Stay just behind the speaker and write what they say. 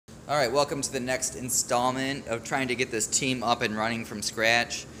Alright, welcome to the next installment of trying to get this team up and running from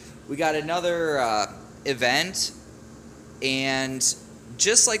scratch. We got another event, and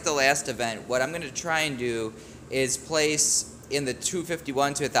just like the last event, what I'm going to try and do is place in the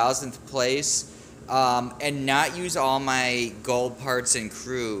 251 to 1000th place and not use all my gold parts and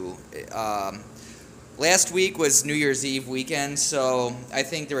crew. Last week was New Year's Eve weekend, so I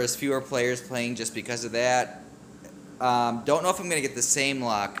think there was fewer players playing just because of that. Don't know if I'm going to get the same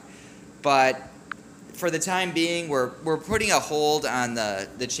luck. But for the time being, we're putting a hold on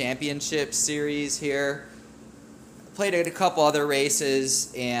the championship series here. Played a couple other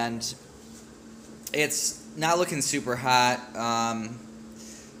races, and it's not looking super hot.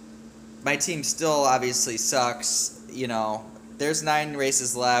 My team still obviously sucks. You know, there's 9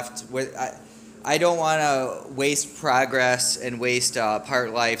 races left. I don't want to waste progress and waste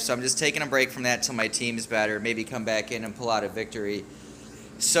part life, so I'm just taking a break from that till my team's better. Maybe come back in and pull out a victory.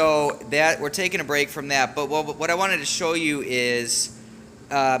 So that we're taking a break from that, but what I wanted to show you is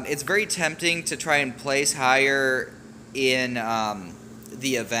it's very tempting to try and place higher in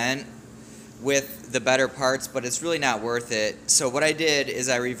the event with the better parts, but it's really not worth it. So what I did is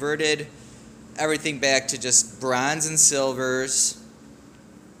I reverted everything back to just bronze and silvers,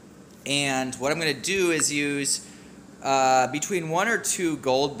 and what I'm going to do is use between 1 or 2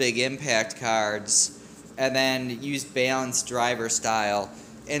 gold big impact cards, and then use balanced driver style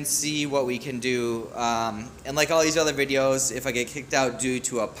and see what we can do. And like all these other videos, if I get kicked out due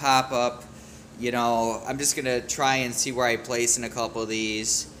to a pop-up, you know, I'm just going to try and see where I place in a couple of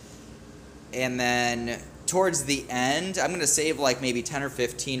these. And then towards the end, I'm going to save like maybe 10 or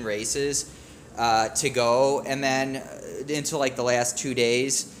 15 races to go, and then until like the last 2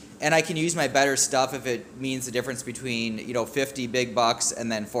 days. And I can use my better stuff if it means the difference between, you know, 50 big bucks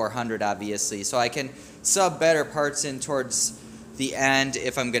and then 400, obviously. So I can sub better parts in towards the end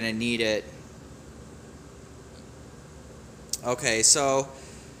if I'm going to need it. Okay, so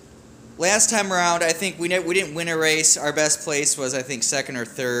last time around, I think we didn't win a race. Our best place was, I think, 2nd or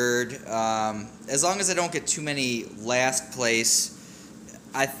 3rd. As long as I don't get too many last place,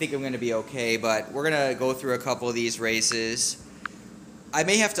 I think I'm going to be okay. But we're going to go through a couple of these races. I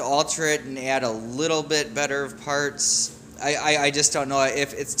may have to alter it and add a little bit better of parts. I just don't know.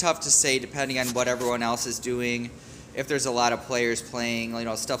 If it's tough to say depending on what everyone else is doing. If there's a lot of players playing, you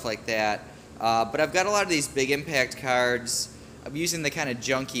know, stuff like that. But I've got a lot of these big impact cards. I'm using the kind of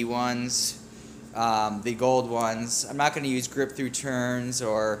junky ones, the gold ones. I'm not going to use grip through turns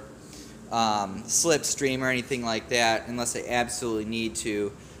or slipstream or anything like that unless I absolutely need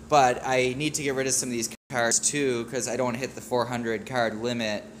to. But I need to get rid of some of these cards too, because I don't want to hit the 400 card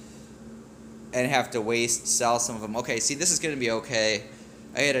limit and have to sell some of them. Okay, see, this is going to be okay.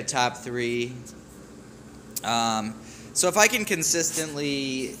 I hit a top 3. So if I can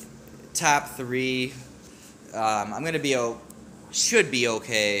consistently top 3, I'm going to should be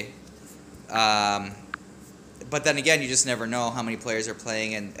okay. But then again, you just never know how many players are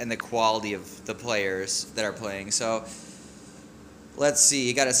playing and the quality of the players that are playing. So let's see,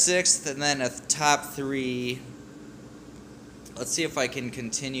 you got a 6th and then a top 3. Let's see if I can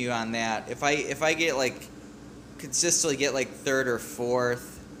continue on that. If I get like consistently get like 3rd or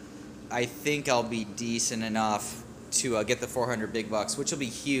 4th, I think I'll be decent enough to get the 400 big bucks, which will be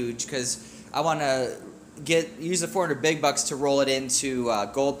huge because I want to use the 400 big bucks to roll it into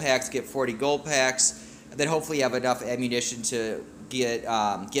gold packs, get 40 gold packs, and then hopefully have enough ammunition to get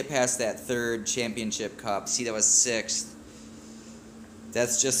past that 3rd championship cup. See, that was 6th.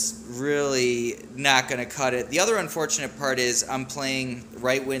 That's just really not going to cut it. The other unfortunate part is I'm playing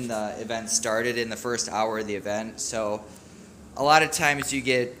right when the event started in the first hour of the event. So a lot of times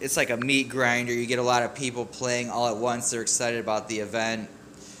it's like a meat grinder. You get a lot of people playing all at once. They're excited about the event.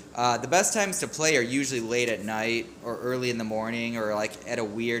 The best times to play are usually late at night or early in the morning or like at a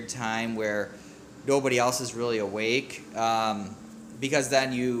weird time where nobody else is really awake, because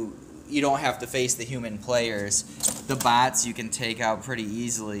then you don't have to face the human players. The bots you can take out pretty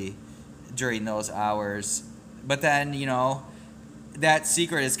easily during those hours. But then, you know, that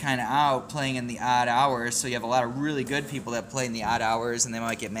secret is kind of out playing in the odd hours, so you have a lot of really good people that play in the odd hours and they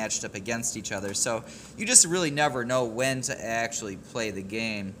might get matched up against each other. So you just really never know when to actually play the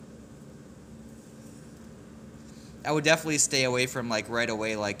game. I would definitely stay away from like right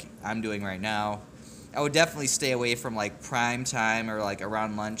away like I'm doing right now. I would definitely stay away from like prime time or like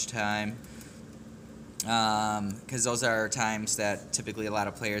around lunchtime, because those are times that typically a lot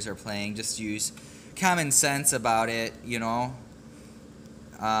of players are playing. Just use common sense about it, you know.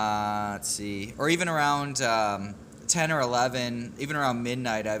 Let's see, or even around 10 or 11, even around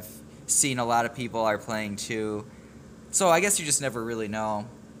midnight, I've seen a lot of people are playing too. So I guess you just never really know.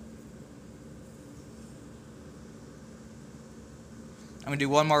 I'm going to do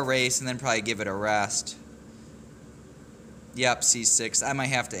one more race and then probably give it a rest. Yep, C6. I might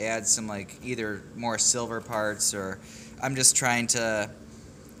have to add some, like, either more silver parts, or I'm just trying to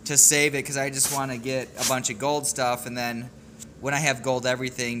save it because I just want to get a bunch of gold stuff, and then when I have gold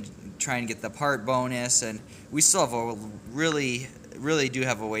everything, try and get the part bonus. And we still have a really do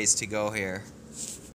have a ways to go here.